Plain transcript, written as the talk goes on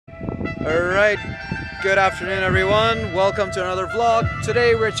Alright, good afternoon everyone. Welcome to another vlog.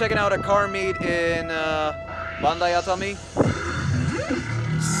 Today we're checking out a car meet in Bandai Atami.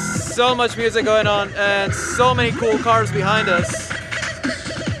 So much music going on and so many cool cars behind us.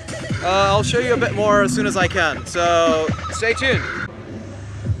 I'll show you a bit more as soon as I can, so stay tuned.3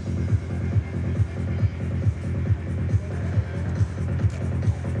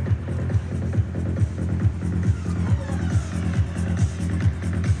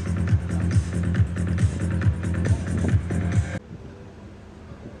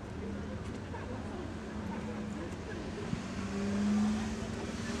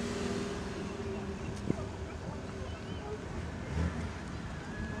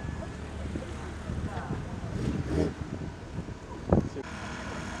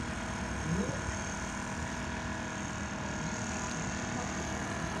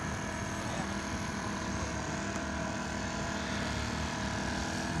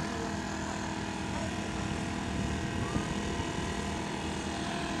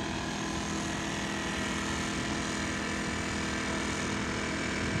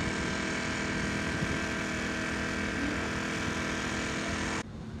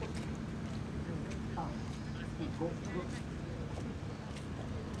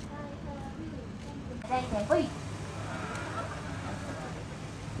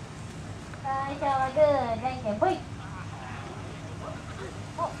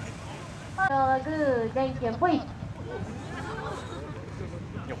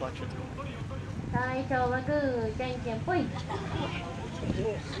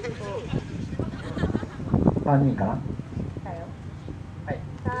人かな。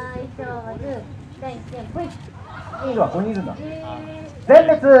いいのは5人いるんだ。全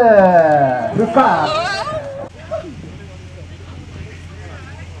滅復活。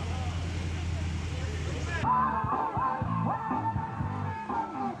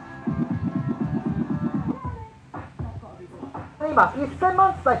今1000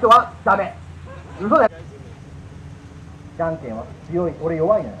万つった人はダメ。嘘だよ。じゃんけんは強い。俺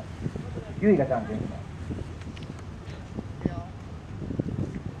弱いのよ。ゆいがじゃんけんするの。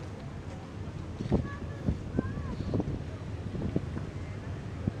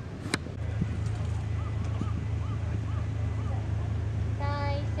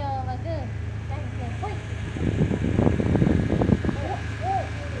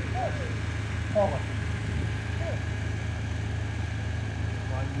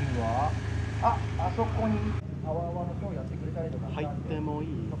あそこにあわあわのショーやってくれたりとか入ってもいい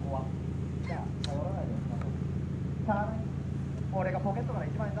そこはじゃあ頼らないでおきましょう。さあ俺がポケットから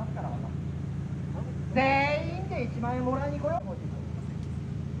1万円出すからまた全員で1万円もらいに来よう。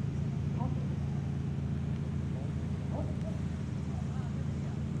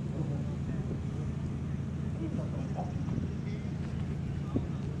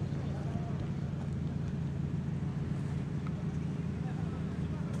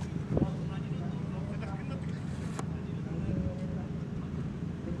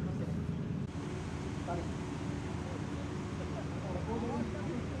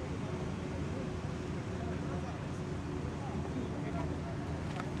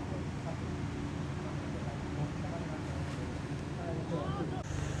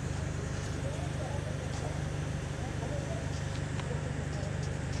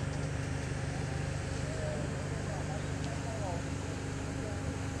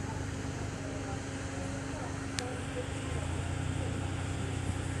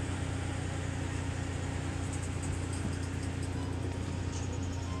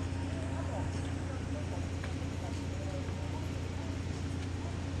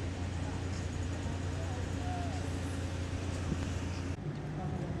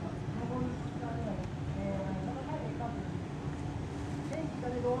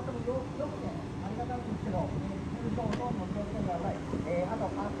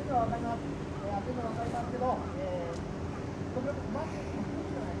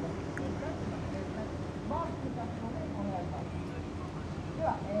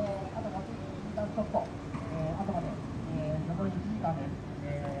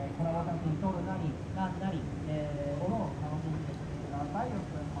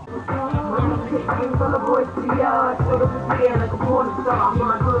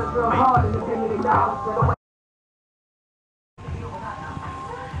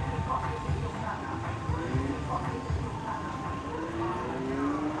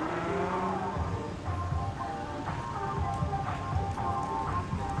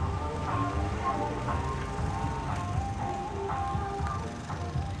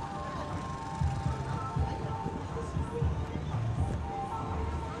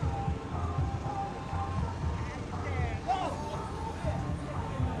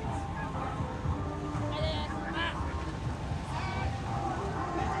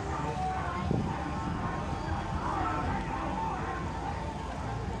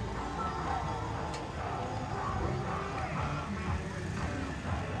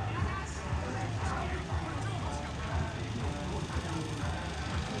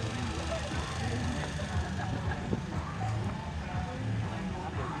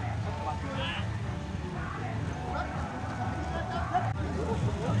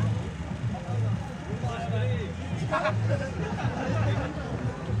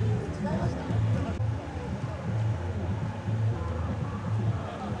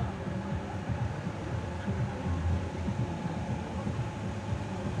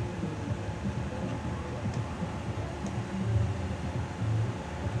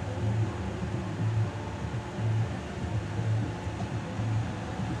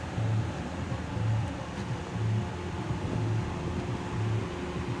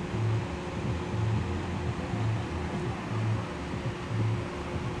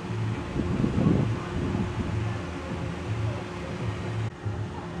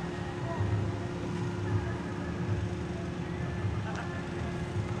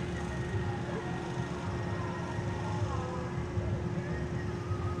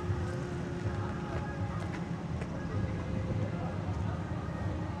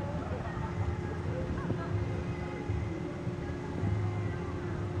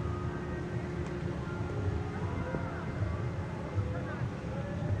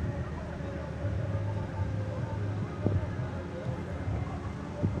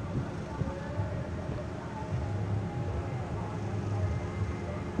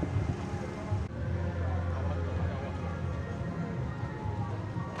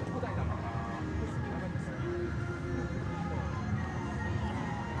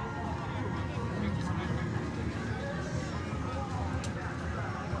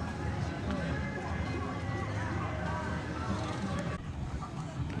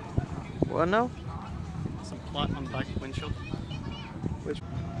What now? Some plot on the back windshield. Which?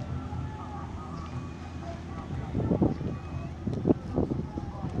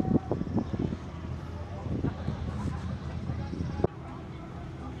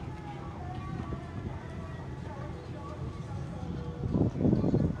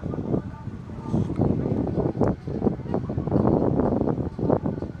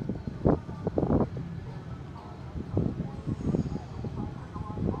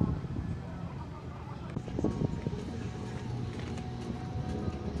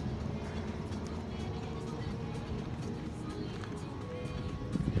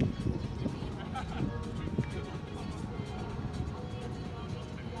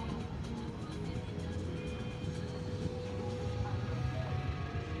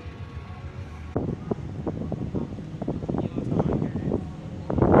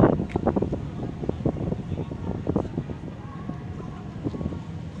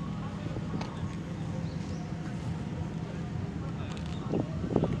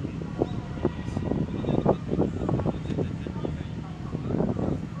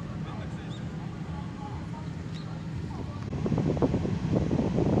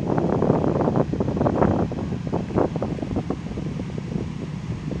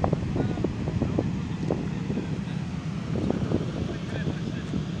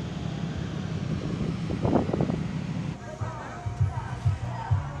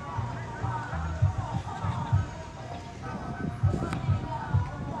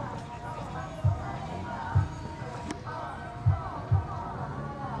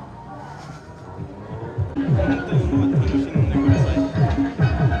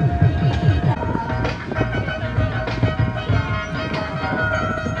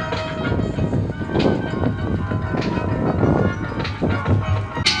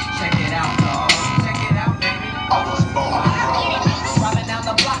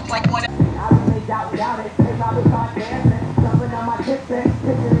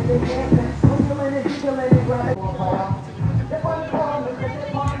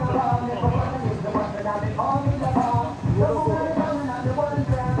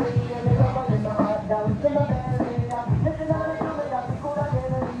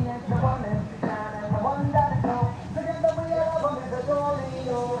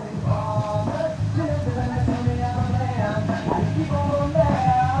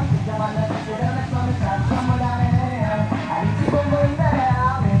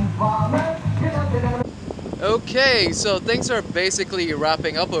 Okay, so things are basically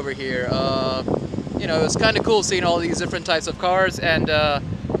wrapping up over here. You know, it's kind of cool seeing all these different types of cars and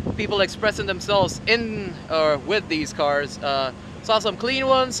people expressing themselves in or with these cars. Saw some clean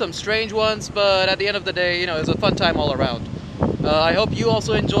ones, some strange ones, but at the end of the day, you know, it's a fun time all around. I hope you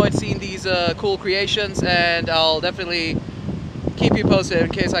also enjoyed seeing these cool creations, and I'll definitely keep you posted in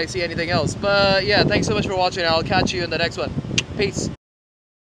case I see anything else. But yeah, thanks so much for watching. I'll catch you in the next one. Peace.